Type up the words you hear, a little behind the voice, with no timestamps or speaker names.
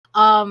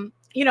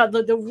You know,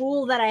 the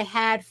rule that I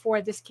had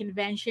for this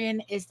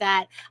convention is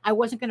that I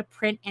wasn't going to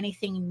print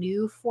anything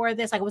new for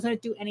this. Like, I wasn't going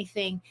to do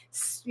anything,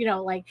 you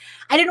know, like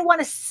I didn't want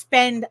to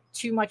spend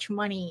too much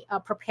money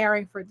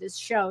preparing for this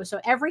show.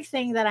 So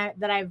everything that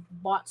I've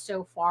bought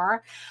so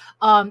far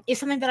is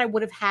something that I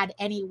would have had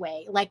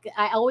anyway. Like,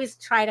 I always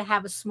try to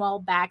have a small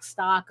back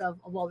stock of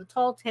all the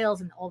Tall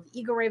Tales and all the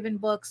Eagle Raven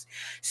books.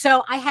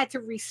 So I had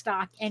to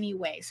restock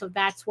anyway. So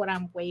that's what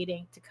I'm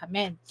waiting to come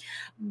in.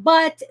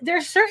 But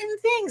there's certain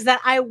things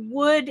that I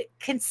would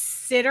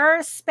consider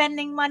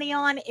spending money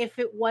on if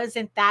it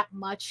wasn't that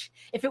much,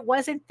 if it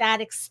wasn't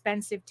that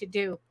expensive to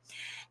do.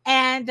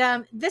 And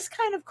this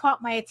kind of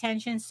caught my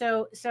attention.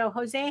 So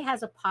Jose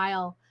has a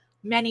pile,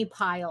 many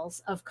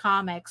piles of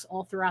comics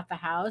all throughout the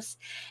house,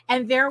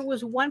 and there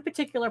was one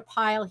particular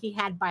pile he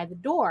had by the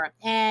door,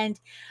 and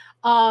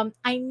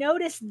I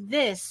noticed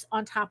this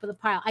on top of the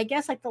pile. I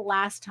guess like the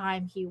last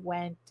time he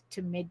went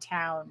to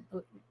Midtown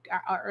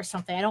or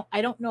something.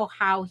 I don't know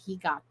how he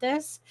got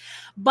this,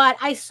 but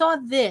I saw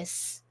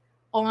this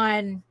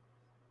on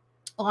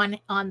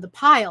the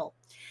pile,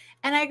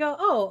 and I go,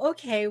 oh,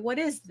 okay, what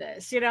is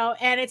this? You know,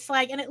 and it's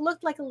like, and it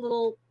looked like a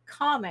little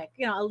comic,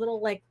 you know, a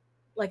little like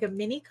a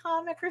mini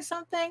comic or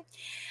something.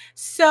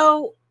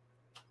 So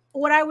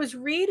what I was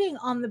reading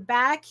on the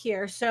back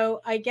here,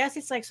 so I guess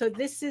it's like, so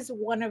this is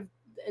one of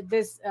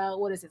this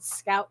what is it,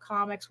 Scout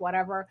Comics,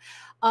 whatever,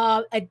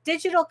 a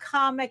digital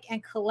comic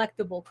and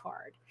collectible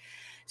card.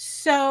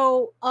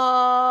 So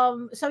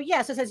so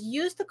yeah, so it says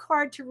use the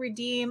card to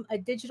redeem a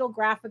digital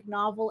graphic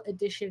novel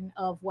edition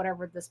of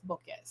whatever this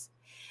book is.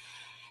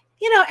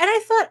 You know, and I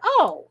thought,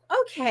 oh,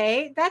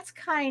 okay, that's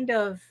kind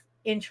of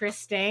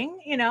interesting,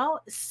 you know.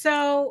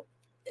 So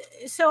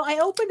I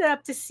opened it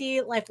up to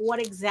see like what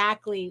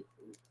exactly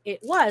it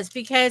was,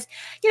 because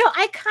you know,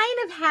 I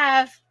kind of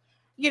have,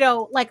 you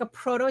know, like a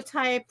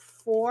prototype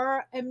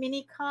for a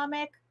mini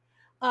comic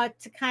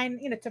to kind,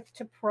 you know,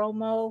 to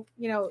promo,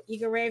 you know,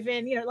 Eagle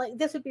Raven, you know, like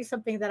this would be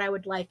something that I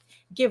would like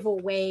give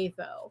away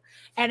though.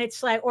 And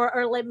it's like,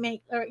 or let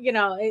me, or, you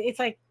know, it's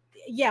like,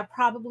 yeah,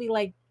 probably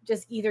like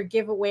just either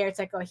give away, or it's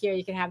like, oh, here,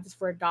 you can have this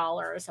for $1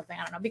 or something.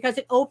 I don't know, because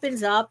it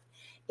opens up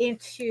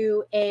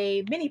into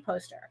a mini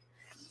poster.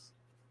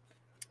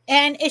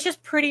 And it's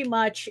just pretty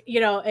much, you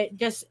know, it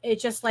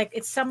just like,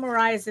 it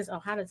summarizes, oh,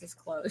 how does this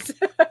close?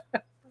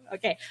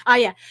 Okay. Oh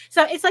yeah.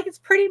 So it's like, it's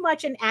pretty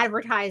much an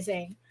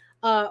advertising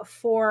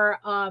for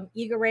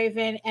Eagle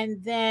Raven,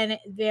 and then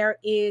there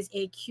is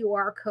a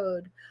QR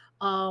code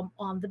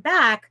on the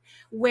back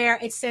where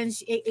it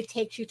sends it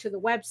takes you to the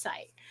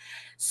website.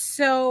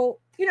 So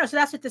you know, so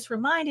that's what this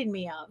reminded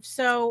me of.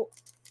 So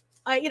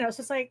you know, so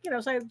it's like, you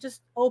know, so I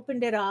just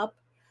opened it up,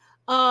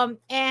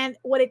 and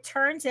what it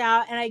turns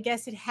out, and I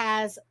guess it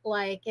has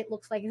like, it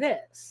looks like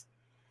this,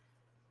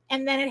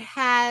 and then it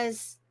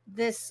has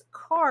this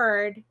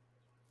card,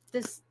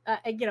 this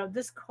you know,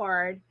 this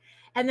card,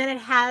 and then it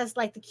has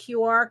like the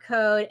QR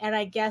code, and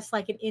I guess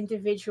like an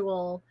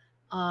individual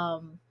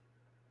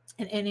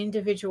an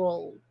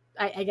individual,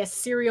 I guess,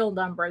 serial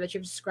number that you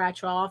have to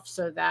scratch off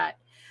so that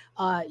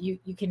you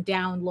can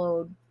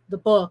download the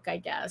book, I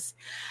guess.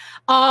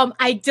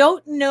 I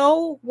don't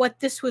know what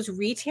this was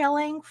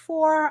retailing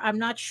for. I'm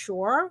not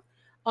sure.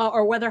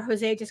 Or whether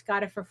Jose just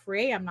got it for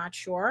free. I'm not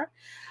sure.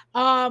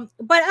 But I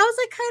was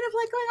like, kind of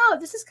like going, oh,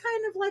 this is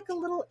kind of like a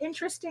little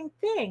interesting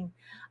thing.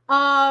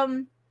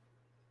 And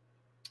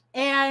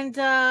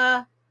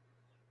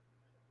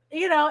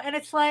you know, and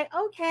it's like,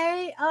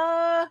 okay,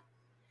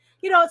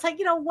 you know, it's like,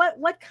 you know,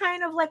 what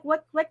kind of like,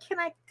 what can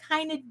I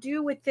kind of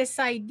do with this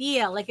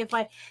idea? Like, if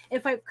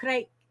I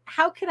could,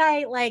 how could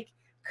I like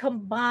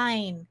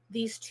combine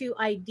these two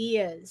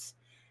ideas?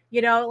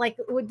 You know, like,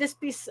 would this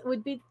be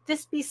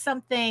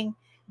something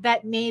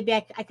that maybe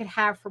I could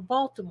have for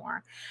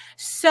Baltimore?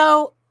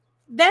 So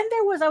then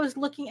I was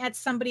looking at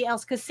somebody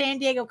else, because San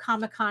Diego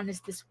Comicon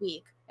is this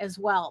week as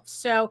well.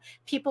 So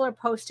people are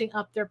posting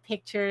up their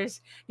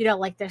pictures, you know,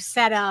 like their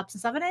setups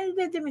and stuff. And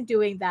they've been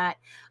doing that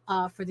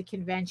for the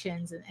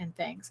conventions and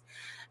things.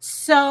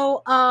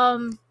 So,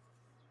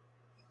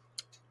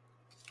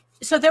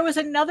 so there was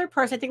another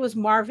person, I think it was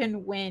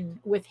Marvin Wynn,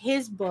 with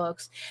his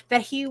books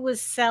that he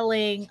was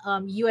selling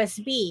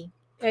USB.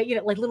 You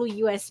know, like little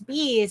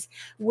USBs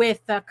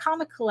with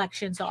comic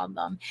collections on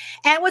them.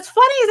 And what's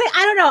funny is that,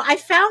 I don't know, I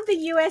found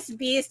the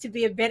USBs to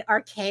be a bit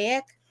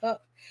archaic.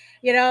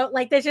 You know,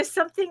 like there's just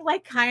something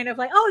like kind of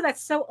like, oh,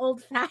 that's so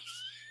old fashioned,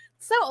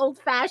 so old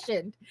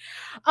fashioned.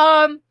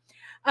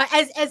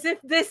 As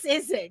if this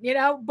isn't, you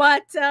know,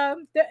 but there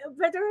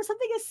was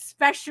something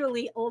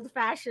especially old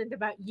fashioned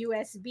about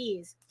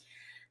USBs.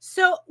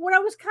 So what I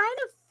was kind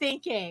of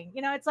thinking,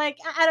 you know, it's like,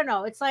 I don't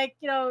know, it's like,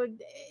 you know,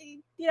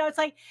 it's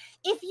like,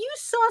 if you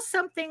saw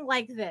something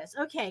like this,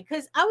 okay,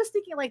 because I was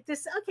thinking like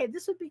this, okay,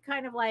 this would be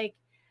kind of like,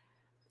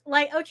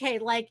 okay,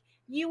 like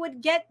you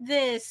would get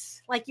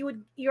this, like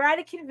you're at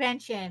a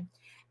convention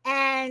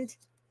and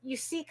you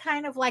see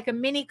kind of like a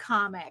mini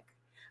comic,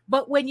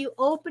 but when you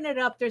open it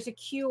up, there's a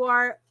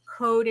QR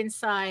code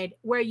inside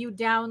where you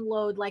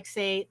download, like,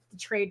 say, the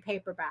trade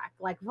paperback,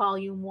 like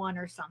volume 1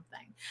 or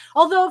something.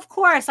 Although, of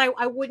course,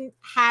 I wouldn't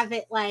have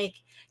it like,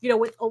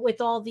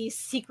 with all these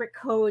secret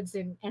codes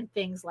and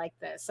things like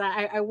this.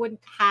 I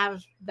wouldn't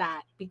have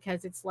that,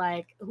 because it's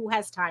like, who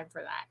has time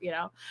for that,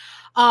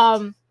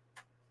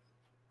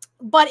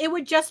 but it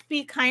would just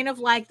be kind of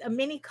like a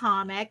mini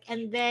comic,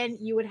 and then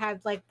you would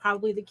have like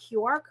probably the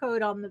QR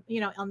code on the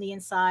on the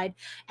inside,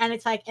 and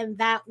it's like, and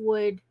that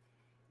would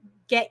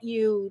get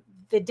you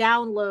the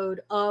download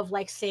of,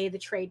 like, say, the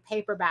trade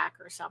paperback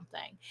or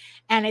something.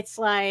 And it's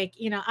like,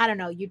 I don't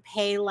know, you'd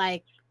pay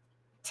like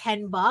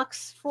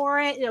 $10 for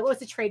it.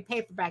 What's a trade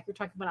paperback? You're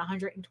talking about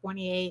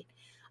 128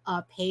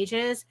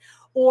 pages,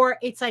 or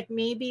it's like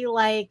maybe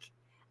like,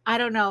 I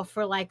don't know,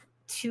 for like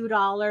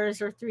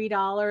 $2 or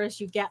 $3,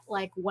 you get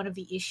like one of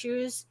the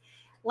issues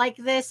like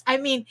this. I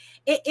mean,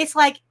 it's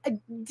like,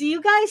 do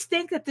you guys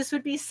think that this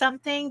would be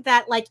something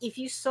that, like, if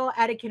you saw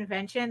at a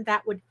convention,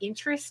 that would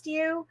interest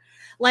you?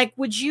 Like,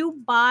 would you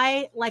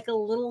buy like a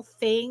little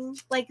thing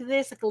like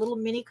this, like a little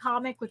mini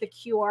comic with a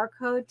QR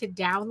code to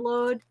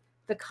download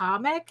the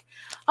comic?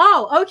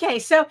 Oh, okay.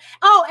 So,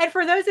 and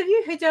for those of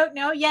you who don't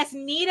know, yes,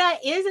 Nita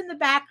is in the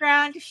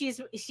background. She's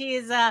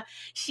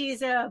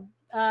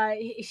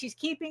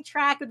keeping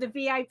track of the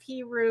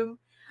VIP room.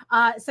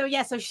 So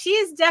yeah, so she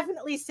is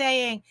definitely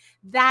saying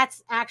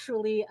that's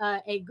actually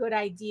a good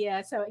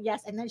idea. So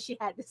yes, and then she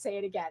had to say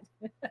it again.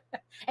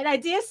 An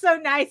idea so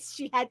nice,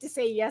 she had to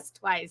say yes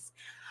twice.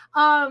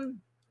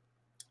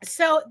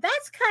 So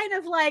that's kind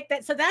of like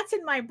that. So that's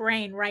in my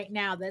brain right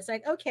now. That's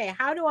like, okay,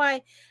 how am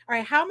I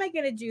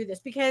going to do this?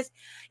 Because,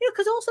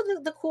 because also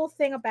the cool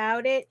thing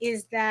about it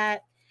is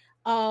that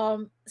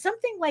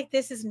something like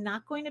this is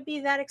not going to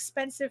be that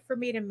expensive for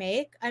me to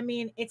make. I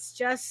mean, it's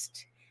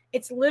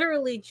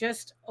literally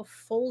just a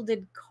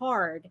folded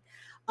card.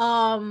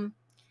 I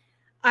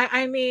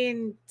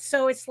mean,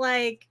 so it's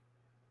like,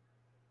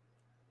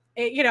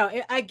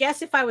 I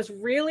guess if I was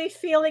really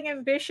feeling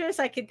ambitious,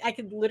 I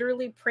could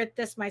literally print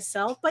this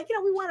myself. But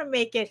we want to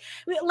make it.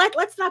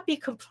 Let's not be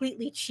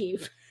completely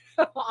cheap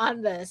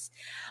on this.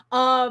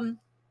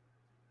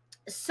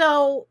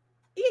 So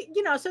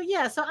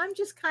yeah, so I'm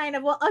just kind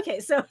of, well, okay,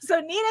 so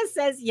Nina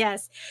says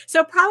yes,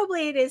 so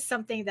probably it is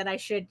something that I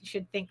should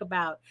think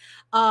about.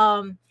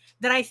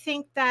 That I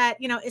think that,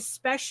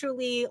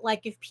 especially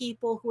like if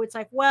people who it's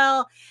like,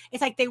 well,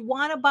 it's like they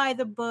want to buy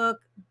the book,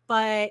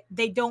 but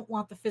they don't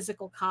want the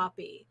physical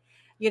copy,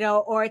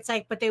 or it's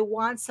like, but they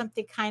want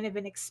something kind of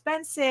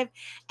inexpensive,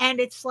 and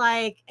it's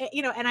like,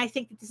 and I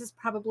think that this is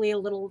probably a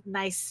little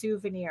nice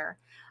souvenir.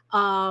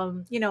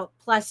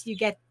 Plus you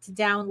get to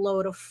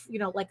download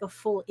like a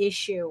full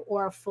issue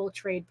or a full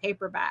trade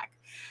paperback,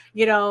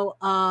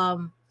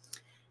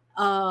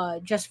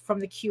 just from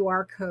the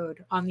QR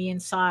code on the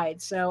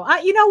inside. So,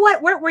 you know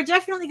what, we're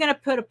definitely going to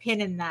put a pin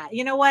in that.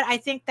 You know what? I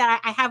think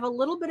that I have a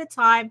little bit of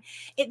time.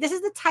 This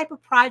is the type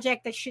of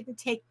project that shouldn't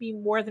take me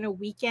more than a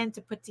weekend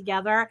to put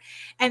together,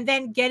 and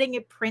then getting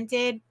it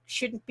printed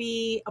shouldn't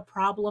be a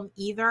problem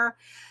either.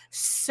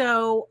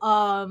 So,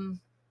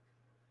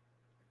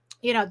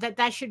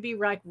 that should be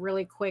like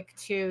really quick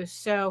too.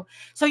 So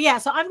yeah,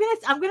 so I'm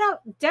gonna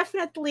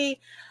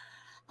definitely,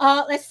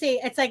 let's see,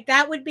 it's like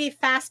that would be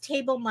fast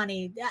table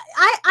money.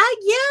 I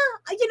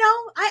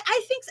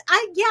think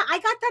I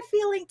got that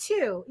feeling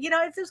too.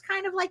 It's just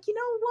kind of like,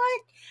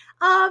 what,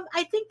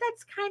 I think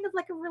that's kind of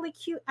like a really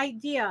cute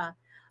idea,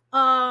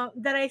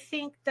 that I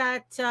think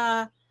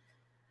that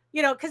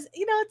because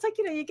it's like,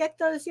 you get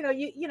those,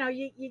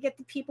 you get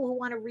the people who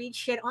want to read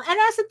shit on, and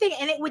that's the thing,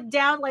 and it would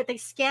download, they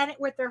scan it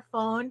with their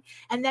phone,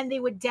 and then they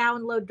would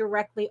download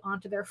directly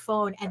onto their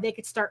phone, and they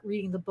could start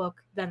reading the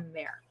book then and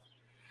there.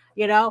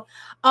 Now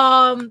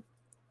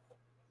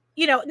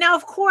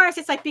of course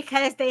it's like,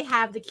 because they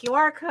have the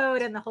QR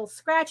code and the whole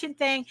scratching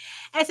thing,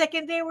 and it's like,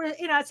 and they were,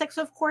 it's like,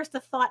 so of course the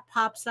thought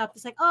pops up,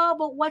 it's like, oh,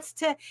 but what's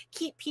to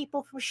keep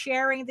people from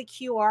sharing the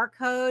QR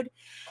code?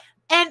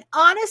 And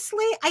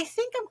honestly, I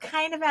think I'm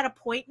kind of at a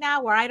point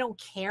now where I don't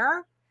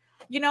care,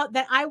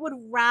 that I would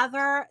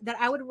rather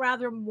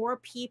more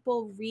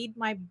people read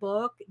my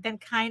book than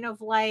kind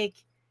of like,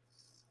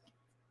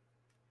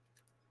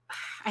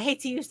 I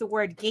hate to use the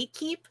word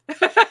gatekeep,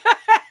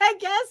 I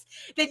guess,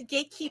 than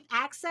gatekeep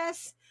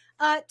access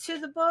to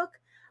the book.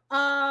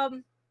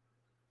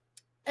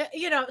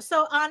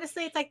 So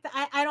honestly, it's like,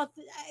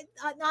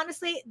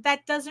 honestly,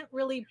 that doesn't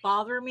really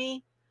bother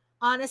me.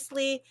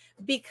 Honestly,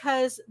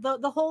 because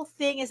the whole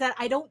thing is that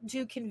I don't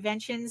do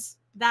conventions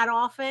that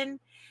often.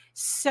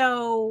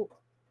 So,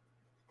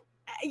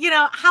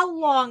 how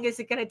long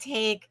is it going to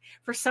take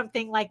for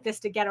something like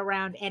this to get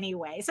around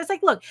anyway? So it's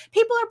like, look,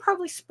 people are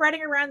probably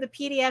spreading around the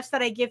PDFs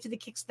that I give through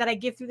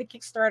the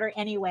Kickstarter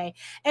anyway.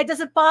 And does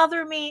it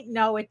bother me?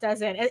 No, it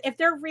doesn't. If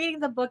they're reading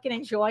the book and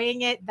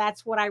enjoying it,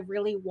 that's what I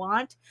really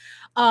want.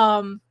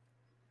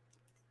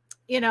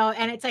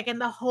 and it's like, and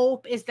the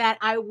hope is that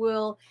I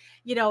will,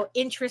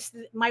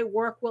 my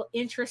work will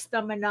interest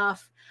them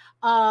enough,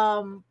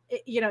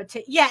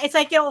 to, yeah, it's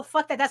like,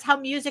 fuck that. That's how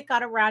music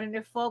got around. And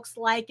if folks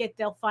like it,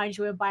 they'll find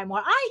you and buy more.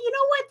 You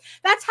know what?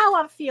 That's how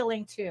I'm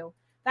feeling too.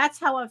 That's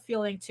how I'm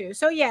feeling too.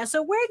 So yeah,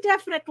 so we're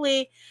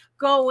definitely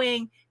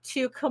going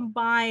to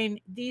combine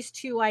these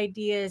two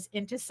ideas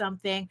into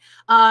something.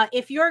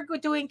 If you're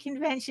doing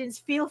conventions,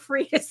 feel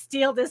free to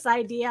steal this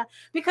idea,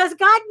 because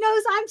God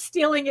knows I'm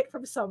stealing it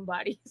from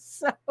somebody.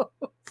 So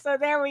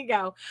there we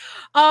go.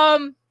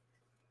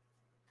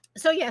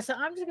 So yeah, so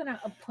I'm just gonna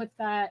put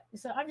that.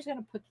 So I'm just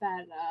gonna put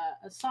that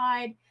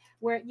aside.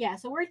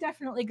 So we're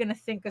definitely gonna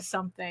think of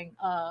something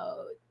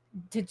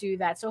to do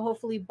that. So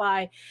hopefully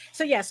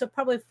so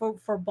probably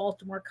for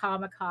Baltimore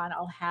Comicon,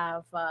 I'll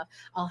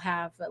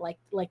have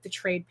like the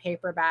trade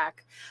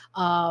paperback,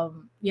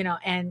 and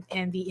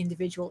the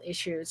individual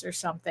issues or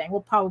something. We'll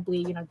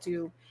probably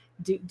do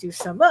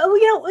some.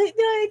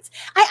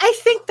 I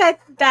think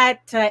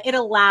that it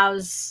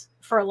allows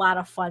for a lot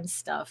of fun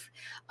stuff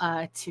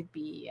to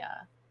be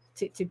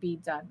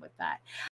done with that.